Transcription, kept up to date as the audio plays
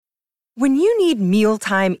When you need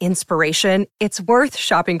mealtime inspiration, it's worth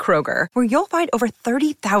shopping Kroger, where you'll find over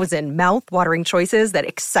 30,000 mouth-watering choices that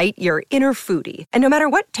excite your inner foodie. And no matter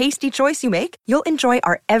what tasty choice you make, you'll enjoy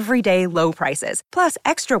our everyday low prices, plus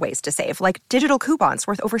extra ways to save, like digital coupons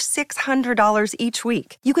worth over $600 each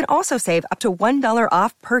week. You can also save up to $1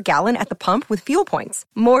 off per gallon at the pump with fuel points.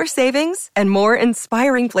 More savings and more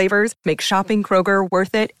inspiring flavors make shopping Kroger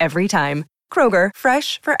worth it every time. Kroger,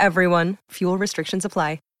 fresh for everyone. Fuel restrictions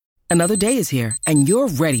apply. Another day is here, and you're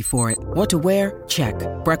ready for it. What to wear? Check.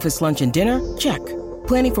 Breakfast, lunch, and dinner? Check.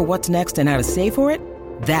 Planning for what's next and how to save for it?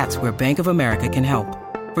 That's where Bank of America can help.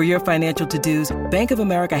 For your financial to-dos, Bank of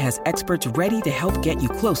America has experts ready to help get you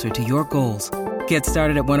closer to your goals. Get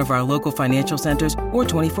started at one of our local financial centers or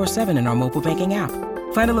 24/7 in our mobile banking app.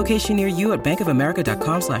 Find a location near you at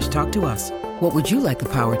bankofamerica.com/talktous. What would you like the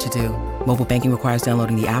power to do? Mobile banking requires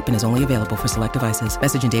downloading the app and is only available for select devices.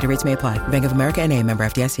 Message and data rates may apply. Bank of America N.A., member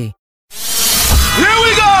FDIC. Here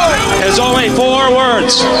we go! There's only 4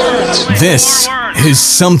 words. This is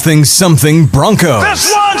Something Broncos.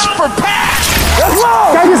 This one's for Pat! Let's go!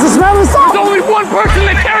 Can I get some smell of salt? There's only one person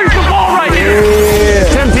that carries the ball right here. Yeah.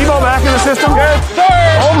 Tim Tebow back in the system. Good.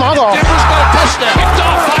 Third. Oh, my God. Denver's got a touchdown. Picked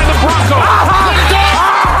off by the Broncos. Picked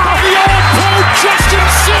off by the all-pro Justin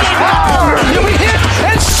Simmons. Here we hit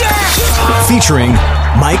and sack. Featuring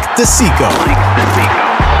Mike DeSico.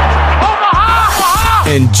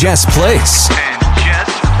 And Jess Place.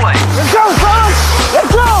 Let's go, son!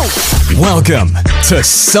 Let's go! Welcome to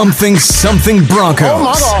Something Broncos. Oh,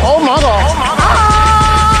 my God. Oh, my God. Oh, my God.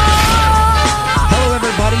 Hello,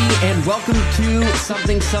 everybody, and welcome to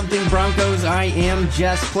Something Broncos. I am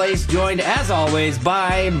Jess Place, joined, as always,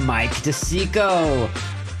 by Mike DeSico.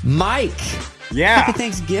 Mike. Yeah. Happy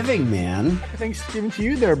Thanksgiving, man. Happy Thanksgiving to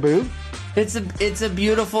you there, boo. It's a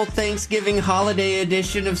beautiful Thanksgiving holiday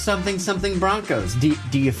edition of Something Broncos. Do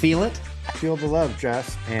you feel it? I feel the love,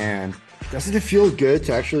 Jess. And doesn't it feel good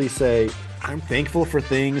to actually say, I'm thankful for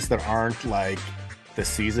things that aren't like the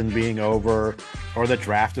season being over or the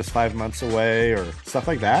draft is 5 months away or stuff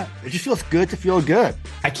like that? It just feels good to feel good.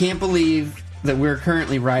 I can't believe that we're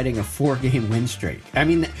currently riding a 4-game win streak. I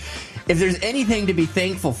mean, if there's anything to be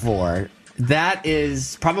thankful for, that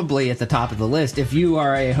is probably at the top of the list if you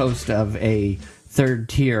are a host of a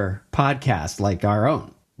third-tier podcast like our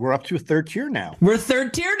own. We're up to a third tier now. We're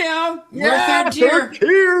third tier now. Yeah, We're third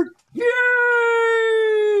tier. Yay!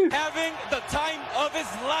 Having the time of his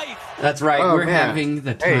life. That's right. Oh, we're man. having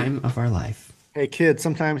the time of our life. Hey, kids,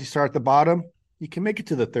 sometimes you start at the bottom. You can make it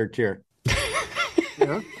to the third tier.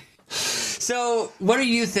 Yeah? So what are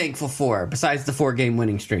you thankful for besides the 4-game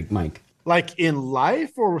winning streak, Mike? Like in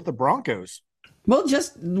life or with the Broncos? Well,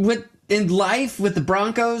 just in life with the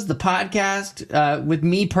Broncos, the podcast, with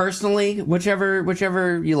me personally,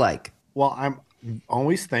 whichever you like. Well, I'm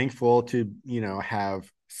always thankful to,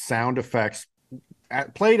 have sound effects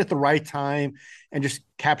played at the right time and just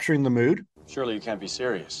capturing the mood. Surely you can't be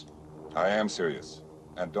serious. I am serious.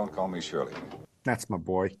 And don't call me Shirley. That's my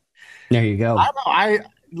boy. There you go. I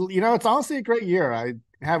it's honestly a great year. I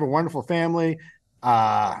have a wonderful family.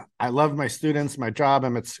 I love my students, my job.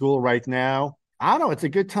 I'm at school right now. I don't know. It's a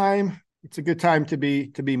good time. It's a good time to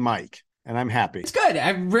be Mike, and I'm happy. It's good.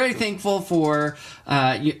 I'm really thankful for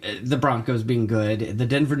the Broncos being good, the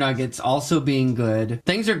Denver Nuggets also being good.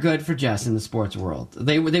 Things are good for Jess in the sports world.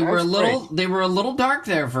 They were a little dark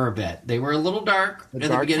there for a bit. They were a little dark at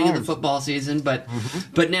the beginning of the football season, but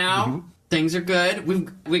now things are good.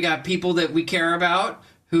 We got people that we care about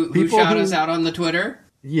who shout us out on the Twitter.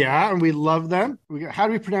 Yeah, and we love them. How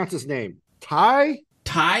do we pronounce his name?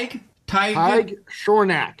 Tig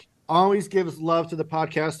Shornack. Always gives love to the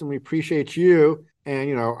podcast, and we appreciate you.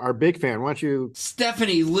 And our big fan. Why don't you,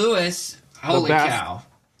 Stephanie Lewis? Holy cow!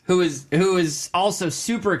 Who is also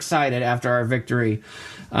super excited after our victory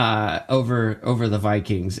over the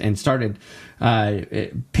Vikings and started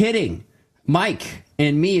pitting Mike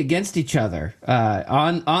and me against each other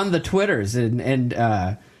on the Twitters and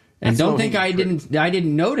don't think I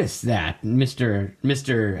didn't notice that,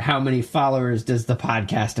 Mr. How many followers does the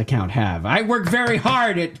podcast account have? I work very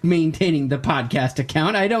hard at maintaining the podcast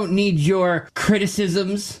account. I don't need your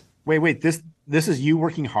criticisms. Wait, this is you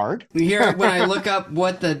working hard? Here, when I look up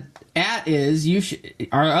what the @ is,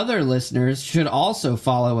 our other listeners should also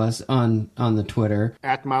follow us on the Twitter.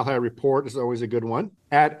 @ Mile High Report is always a good one.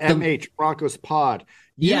 @ MH Broncos Pod.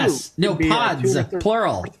 Pods,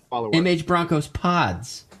 plural. MH Broncos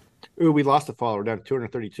Pods. Ooh, we lost a follower down to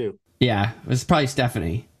 232. Yeah, it was probably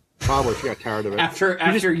Stephanie. Probably she got tired of it.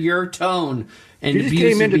 After your tone and you just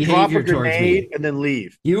came in to drop a behavior towards grenade me. and then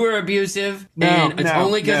leave. You were abusive, and it's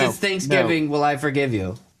only because it's Thanksgiving will I forgive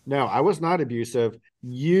you. No, I was not abusive.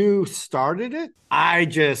 You started it. I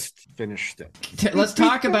just finished it. Let's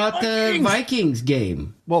talk about the Vikings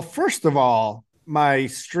game. Well, first of all, my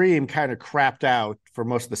stream kind of crapped out for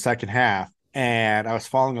most of the second half, and I was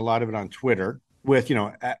following a lot of it on Twitter with,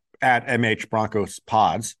 at MH Broncos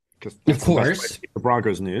Pods, because of course the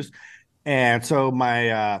Broncos news. And so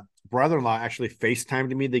my brother-in-law actually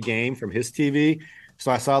FaceTimed me the game from his TV.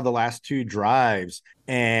 So I saw the last two drives,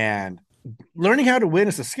 and learning how to win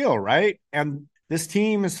is a skill, right? And this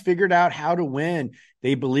team has figured out how to win.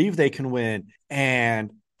 They believe they can win.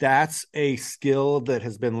 And that's a skill that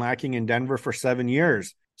has been lacking in Denver for 7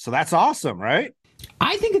 years. So that's awesome, right?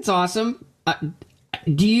 I think it's awesome.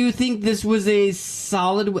 Do you think this was a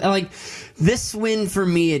solid, like this win for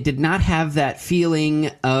me? It did not have that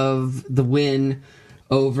feeling of the win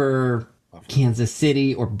over Kansas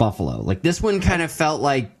City or Buffalo. Like this one kind of felt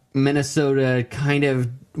like Minnesota kind of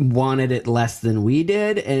wanted it less than we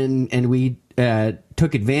did, and we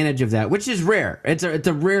took advantage of that, which is rare. It's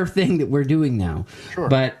a rare thing that we're doing now. Sure.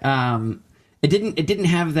 But it didn't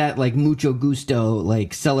have that like mucho gusto,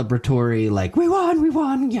 like celebratory, like we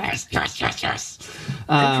won, yes.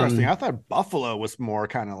 Interesting. I thought Buffalo was more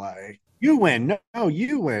kind of like, you win, no,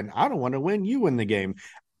 you win. I don't want to win, you win the game.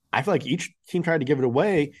 I feel like each team tried to give it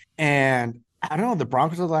away, and I don't know, the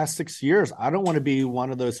Broncos of the last 6 years, I don't want to be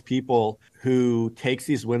one of those people who takes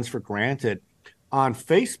these wins for granted. On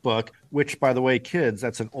Facebook, which, by the way, kids,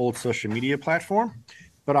 that's an old social media platform.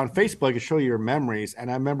 But on Facebook, it show you your memories.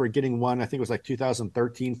 And I remember getting one, I think it was like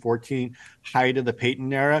 2013, 14, height of the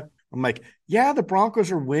Peyton era. I'm like, yeah, the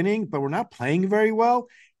Broncos are winning, but we're not playing very well.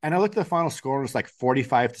 And I looked at the final score, and it was like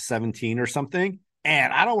 45-17 or something.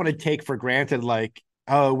 And I don't want to take for granted, like,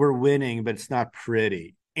 oh, we're winning, but it's not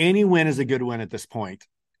pretty. Any win is a good win at this point.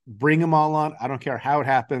 Bring them all on. I don't care how it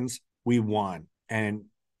happens. We won. And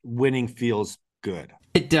winning feels good.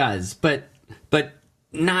 It does, but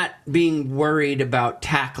not being worried about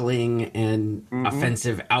tackling and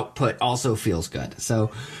offensive output also feels good.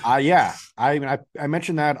 So, yeah, I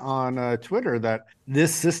mentioned that on Twitter that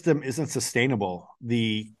this system isn't sustainable.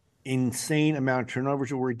 The insane amount of turnovers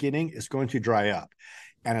that we're getting is going to dry up,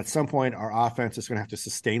 and at some point, our offense is going to have to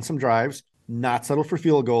sustain some drives, not settle for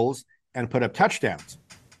field goals, and put up touchdowns.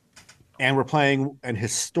 And we're playing an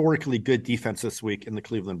historically good defense this week in the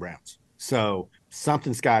Cleveland Browns. So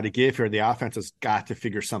something's got to give here. The offense has got to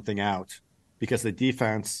figure something out, because the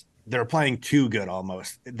defense, they're playing too good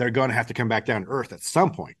almost. They're going to have to come back down to earth at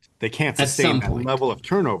some point. They can't sustain that level of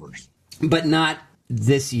turnovers. But not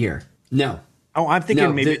this year. No. Oh, I'm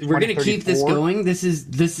thinking maybe we're going to keep this going. This is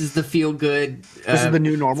the feel good. This is the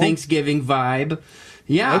new normal Thanksgiving vibe.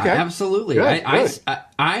 Yeah, okay. Absolutely. Good.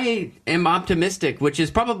 I am optimistic, which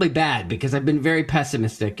is probably bad because I've been very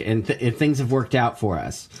pessimistic, and things have worked out for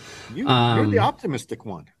us. You're the optimistic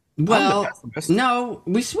one. Well, no,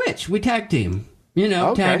 we switch. We tag team.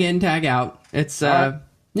 Tag in, tag out. It's yeah.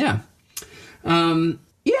 I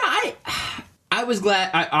was glad.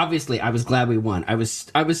 I was glad we won. I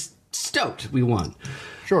was stoked we won.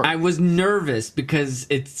 Sure. I was nervous because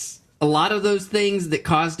it's a lot of those things that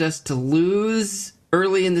caused us to lose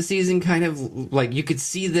early in the season, kind of like you could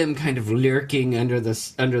see them kind of lurking under the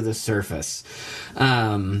surface.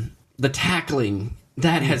 The tackling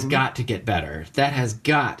that has got to get better. That has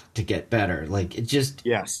got to get better. Like it just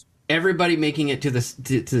everybody making it to the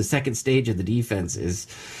second stage of the defense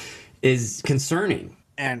is concerning.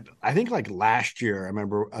 And I think like last year, I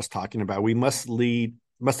remember us talking about we must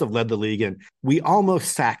have led the league, and we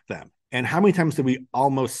almost sacked them. And how many times did we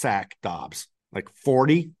almost sack Dobbs? Like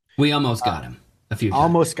 40? We almost got him a few times.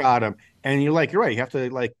 Almost got him. And you're right. You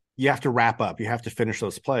have to wrap up. You have to finish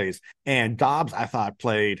those plays. And Dobbs, I thought,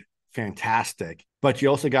 played fantastic. But you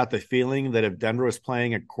also got the feeling that if Denver was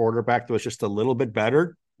playing a quarterback that was just a little bit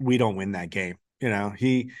better, we don't win that game.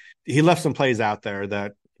 He left some plays out there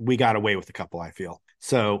that we got away with a couple, I feel.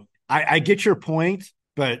 So I get your point,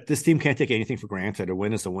 but this team can't take anything for granted. A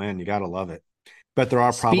win is a win. You got to love it. But there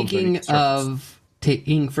are problems. Speaking of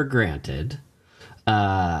taking for granted,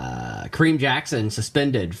 Kareem Jackson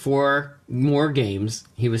suspended 4 more games.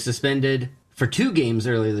 He was suspended for 2 games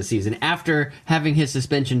earlier this season after having his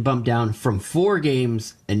suspension bumped down from 4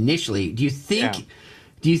 games initially. Do you think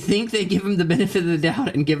they give him the benefit of the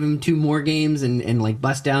doubt and give him 2 more games and like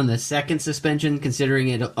bust down the second suspension, considering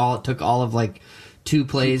it took all of like 2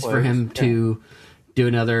 plays for him to do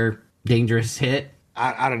another dangerous hit?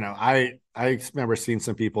 I don't know. I remember seeing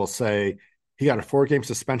some people say he got a 4-game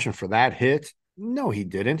suspension for that hit. No, he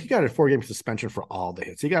didn't. He got a 4-game suspension for all the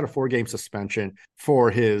hits. He got a 4-game suspension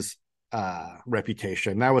for his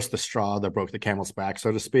reputation. That was the straw that broke the camel's back,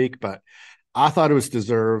 so to speak. But I thought it was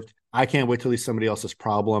deserved. I can't wait till he's somebody else's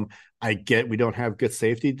problem. I get we don't have good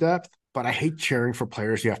safety depth, but I hate cheering for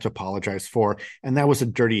players you have to apologize for. And that was a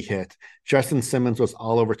dirty hit. Justin Simmons was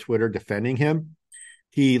all over Twitter defending him.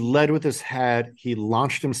 He led with his head. He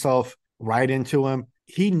launched himself right into him.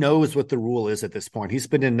 He knows what the rule is at this point. He's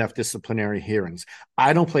been in enough disciplinary hearings.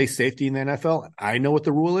 I don't play safety in the NFL. I know what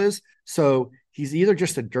the rule is. So he's either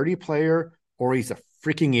just a dirty player or he's a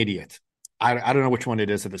freaking idiot. I don't know which one it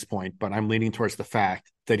is at this point, but I'm leaning towards the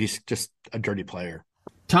fact that he's just a dirty player.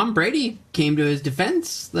 Tom Brady came to his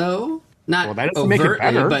defense, though. Not that doesn't make it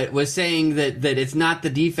better, but was saying that it's not the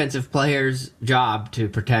defensive player's job to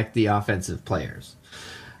protect the offensive players.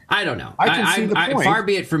 I don't know. I can see the point. Far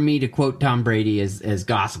be it from me to quote Tom Brady as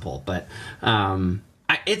gospel, but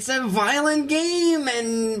it's a violent game,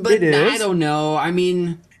 but it is. I don't know. I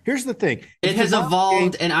mean, here's the thing: it has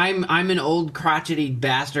evolved, and I'm an old crotchety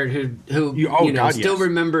bastard who still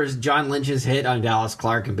remembers John Lynch's hit on Dallas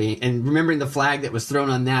Clark and remembering the flag that was thrown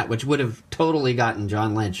on that, which would have totally gotten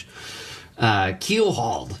John Lynch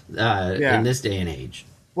keel-hauled in this day and age.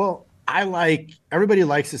 Well, everybody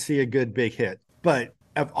likes to see a good big hit, but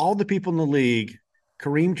of all the people in the league,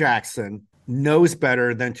 Kareem Jackson knows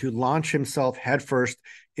better than to launch himself headfirst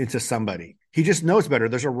into somebody. He just knows better.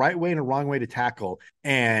 There's a right way and a wrong way to tackle.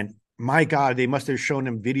 And my God, they must have shown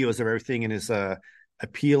him videos of everything in his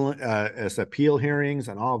appeal hearings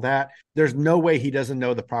and all that. There's no way he doesn't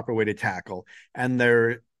know the proper way to tackle. And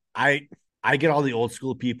I get all the old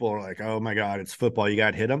school people are like, oh my God, it's football. You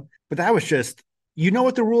got to hit him. But that was just, you know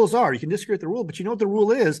what the rules are. You can disagree with the rule, but you know what the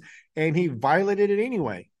rule is. And he violated it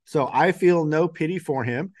anyway. So I feel no pity for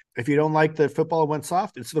him. If you don't like the football went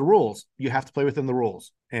soft, it's the rules. You have to play within the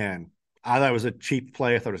rules. And I thought it was a cheap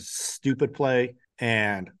play. I thought it was a stupid play.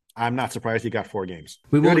 And I'm not surprised he got 4 games.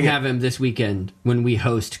 We won't have him this weekend when we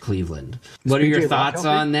host Cleveland. What are your thoughts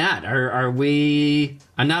on that? Are we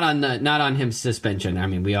not on him suspension? I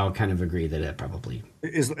mean, we all kind of agree that it probably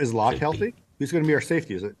is Locke healthy? Who's going to be our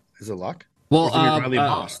safety? Is it Locke?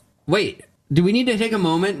 Well, wait. Do we need to take a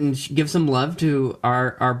moment and give some love to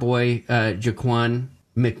our boy Jaquan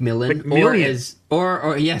McMillan,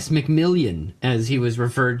 or yes, McMillian, as he was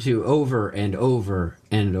referred to over and over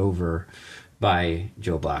and over by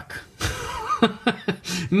Joe Buck.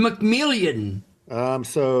 McMillian.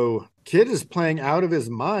 So kid is playing out of his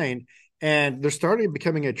mind, and there's starting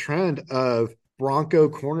becoming a trend of Bronco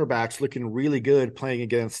cornerbacks looking really good playing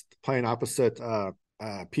opposite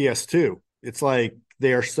PS2. It's like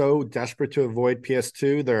they are so desperate to avoid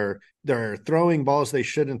PS2. They're throwing balls they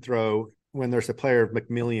shouldn't throw when there's a player of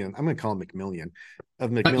McMillian. I'm going to call him McMillian.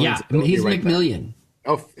 He's right McMillian. Back.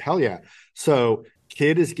 Oh, hell yeah. So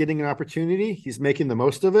kid is getting an opportunity. He's making the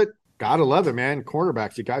most of it. Gotta love it, man.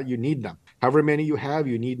 Cornerbacks, you need them. However many you have,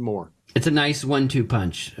 you need more. It's a nice 1-2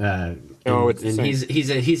 punch.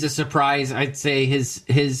 He's a surprise. I'd say his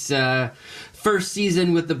first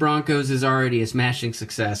season with the Broncos is already a smashing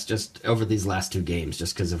success just over these last 2 games,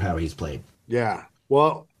 just because of how he's played. Yeah.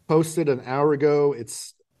 Well, posted an hour ago.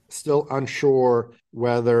 It's still unsure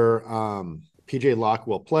whether PJ Locke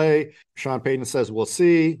will play. Sean Payton says we'll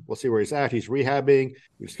see. We'll see where he's at. He's rehabbing.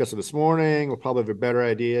 We discussed it this morning. We'll probably have a better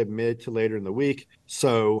idea mid to later in the week.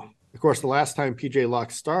 So, of course, the last time PJ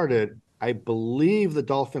Locke started, I believe the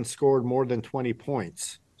Dolphins scored more than 20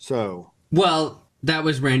 points. So, well, that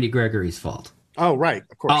was Randy Gregory's fault. Oh, right.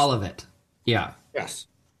 Of course. All of it. Yeah. Yes.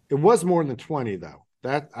 It was more than 20, though.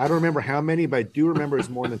 That I don't remember how many, but I do remember it's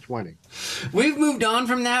more than 20. We've moved on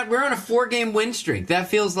from that. We're on a 4-game win streak. That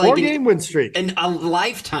feels like 4-game win streak. A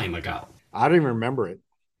lifetime ago. I don't even remember it.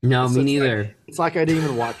 No, me neither. It's like I didn't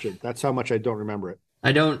even watch it. That's how much I don't remember it.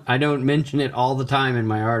 I don't mention it all the time in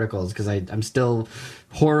my articles because I'm still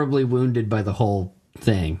horribly wounded by the whole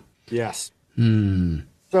thing. Yes.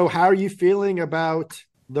 So how are you feeling about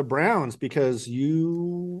the Browns? Because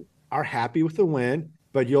you are happy with the win,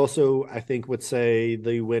 but you also, I think, would say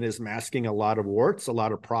the win is masking a lot of warts, a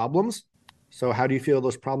lot of problems. So how do you feel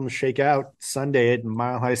those problems shake out Sunday at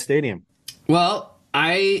Mile High Stadium? Well,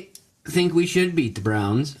 I think we should beat the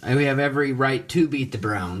Browns. We have every right to beat the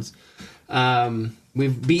Browns.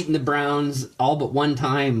 We've beaten the Browns all but one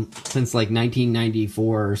time since like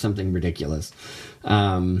 1994 or something ridiculous.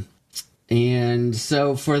 And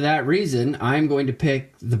so for that reason, I'm going to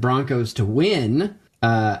pick the Broncos to win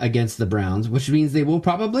against the Browns, which means they will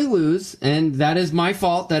probably lose. And that is my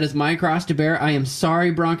fault. That is my cross to bear. I am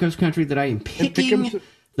sorry, Broncos country, that I am picking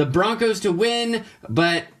the Broncos to win,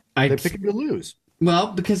 but they pick them to lose.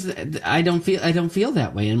 Well, because I don't feel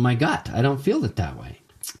that way in my gut. I don't feel it that way.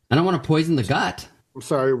 I don't want to poison the gut. I'm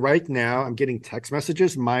sorry. Right now, I'm getting text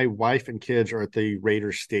messages. My wife and kids are at the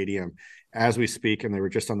Raiders Stadium as we speak, and they were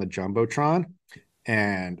just on the Jumbotron.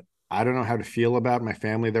 And I don't know how to feel about my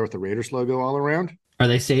family there with the Raiders logo all around. Are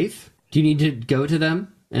they safe? Do you need to go to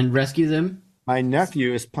them and rescue them? My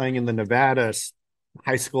nephew is playing in the Nevada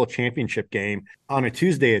high school championship game on a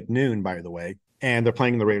Tuesday at noon, by the way, and they're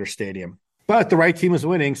playing in the Raiders Stadium. But the right team is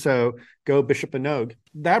winning, so go Bishop and Nogue.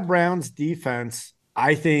 That Browns defense,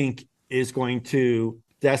 I think, is going to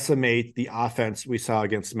decimate the offense we saw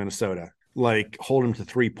against Minnesota, like hold them to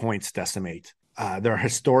 3 points, decimate. They're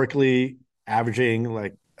historically averaging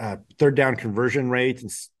like third down conversion rate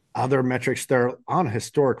and other metrics. They're on a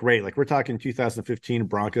historic rate. Like we're talking 2015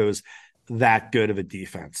 Broncos, that good of a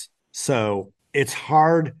defense. So it's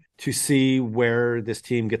hard to see where this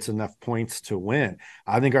team gets enough points to win.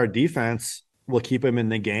 I think our defense will keep them in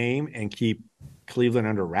the game and keep Cleveland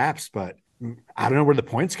under wraps, but I don't know where the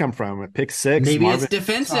points come from. A pick six. Maybe it's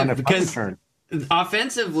defensive because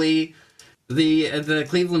offensively, the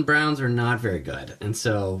Cleveland Browns are not very good, and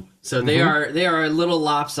so they are a little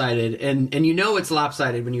lopsided, and it's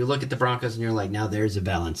lopsided when you look at the Broncos and you're like, now there's a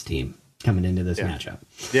balanced team coming into this matchup.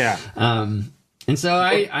 Yeah. And so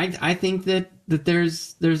I think that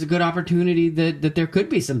there's a good opportunity that there could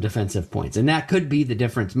be some defensive points, and that could be the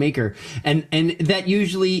difference maker, and that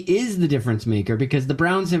usually is the difference maker because the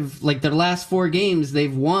Browns have, like, their last 4 games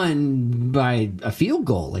they've won by a field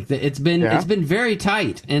goal. Like it's been very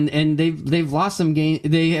tight, and they've lost some games.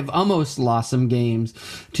 They have almost lost some games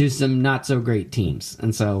to some not so great teams,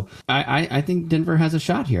 and so I think Denver has a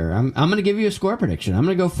shot here. I'm going to give you a score prediction. I'm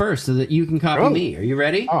going to go first so that you can copy me. Are you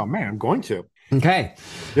ready? Oh man, I'm going to. Okay.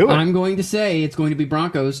 Do it. I'm going to say it's going to be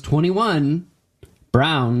Broncos 21,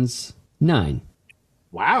 Browns 9.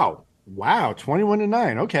 Wow.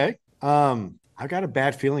 21-9. Okay. I've got a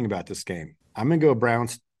bad feeling about this game. I'm going to go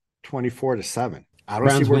Browns 24-7.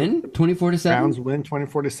 Browns win 24-7. Browns win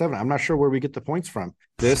 24-7. I'm not sure where we get the points from.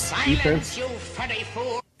 This defense. You funny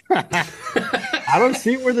fool. I don't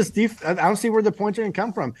see where I don't see where the points are going to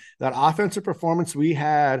come from. That offensive performance we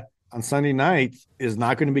had on Sunday night is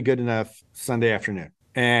not going to be good enough Sunday afternoon.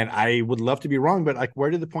 And I would love to be wrong, but like, where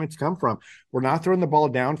did the points come from? We're not throwing the ball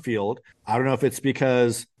downfield. I don't know if it's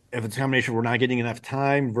because if it's a combination, we're not getting enough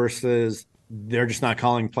time versus they're just not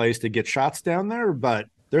calling plays to get shots down there. But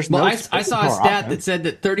there's no. I saw a stat that said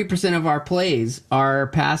that 30% of our plays are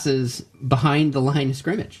passes behind the line of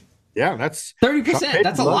scrimmage. Yeah, that's 30%.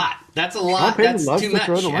 That's a lot. That's a lot. That's too much,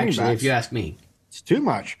 actually, if you ask me. It's too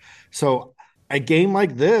much. So a game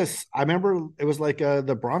like this, I remember it was like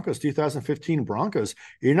the Broncos, 2015 Broncos.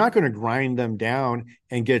 You're not going to grind them down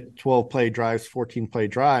and get 12-play drives, 14-play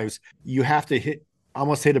drives. You have to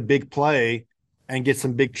almost hit a big play and get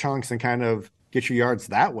some big chunks and kind of get your yards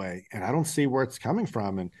that way. And I don't see where it's coming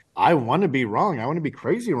from. And I want to be wrong. I want to be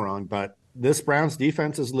crazy wrong. But this Browns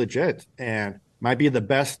defense is legit and might be the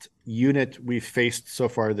best unit we've faced so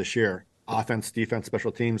far this year. Offense, defense,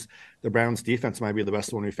 special teams. The Browns defense might be the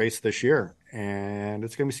best one we faced this year. And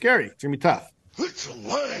it's going to be scary. It's going to be tough. It's a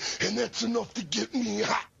lie, and that's enough to get me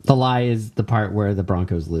hot. The lie is the part where the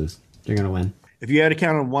Broncos lose. They're going to win. If you had to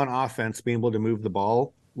count on one offense being able to move the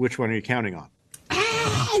ball, which one are you counting on?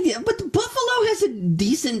 But Buffalo has a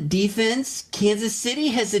decent defense. Kansas City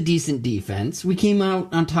has a decent defense. We came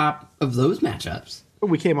out on top of those matchups. But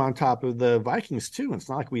we came on top of the Vikings, too. It's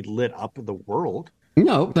not like we lit up the world.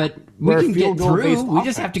 No, but we can get through. We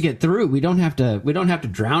just have to get through. We don't have to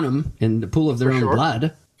drown them in the pool of their own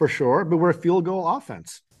blood. For sure, but we're a field goal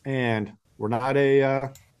offense, and we're not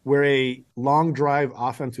we're a long drive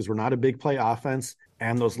offense because we're not a big play offense.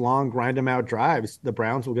 And those long grind them out drives, the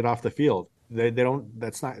Browns will get off the field. They're not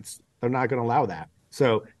going to allow that.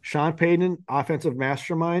 So Sean Payton, offensive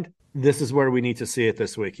mastermind. This is where we need to see it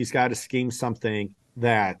this week. He's got to scheme something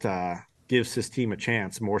that gives his team a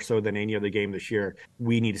chance more so than any other game this year.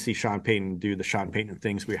 We need to see Sean Payton do the Sean Payton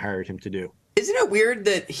things we hired him to do. Isn't it weird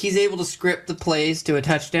that he's able to script the plays to a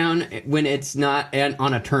touchdown when it's not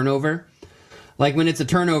on a turnover? Like when it's a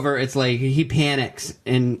turnover, it's like he panics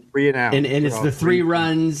and 3 and out, and it's the 3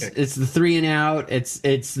 runs, it's the 3 and out, it's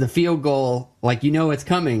the field goal. Like it's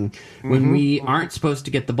coming when we aren't supposed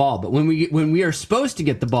to get the ball, but when we are supposed to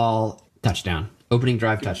get the ball, touchdown, opening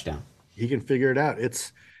drive, touchdown. He can figure it out.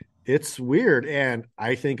 It's weird, and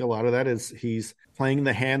I think a lot of that is he's playing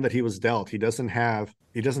the hand that he was dealt. He doesn't have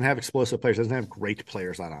explosive players. He doesn't have great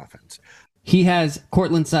players on offense. He has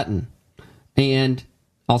Cortland Sutton and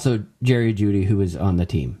also Jerry Jeudy, who is on the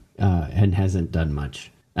team and hasn't done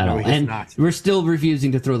much at all. And we're still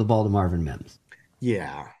refusing to throw the ball to Marvin Mims.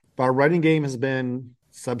 Yeah, but our running game has been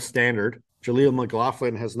substandard. Jaleel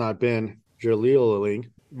McLaughlin has not been Jaleeling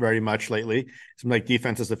very much lately. Seems like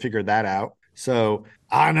defenses have figured that out. So,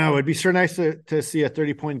 I don't know. It'd be sure nice to see a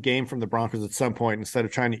 30-point game from the Broncos at some point instead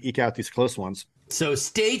of trying to eke out these close ones. So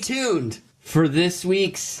stay tuned for this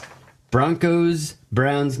week's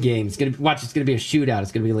Broncos-Browns game. It's gonna be a shootout.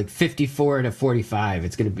 It's gonna be like 54-45.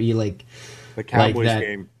 It's gonna be like the Cowboys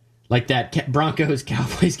game. Like that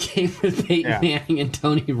Broncos-Cowboys game with Peyton Manning and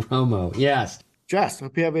Tony Romo. Yes. Jess,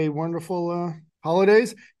 hope you have a wonderful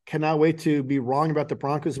holidays. Cannot wait to be wrong about the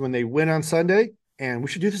Broncos when they win on Sunday. And we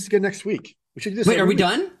should do this again next week. We should do this. Wait, are we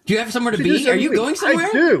done? Do you have somewhere to be? Are you going somewhere?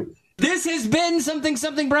 I do. This has been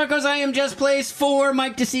Something Broncos. I am Jess Place for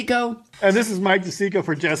Mike DeSico. And this is Mike DeSico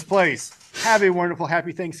for Jess Place. Have a wonderful,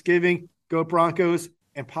 happy Thanksgiving. Go Broncos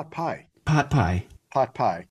and pot pie. Pot pie. Pot pie.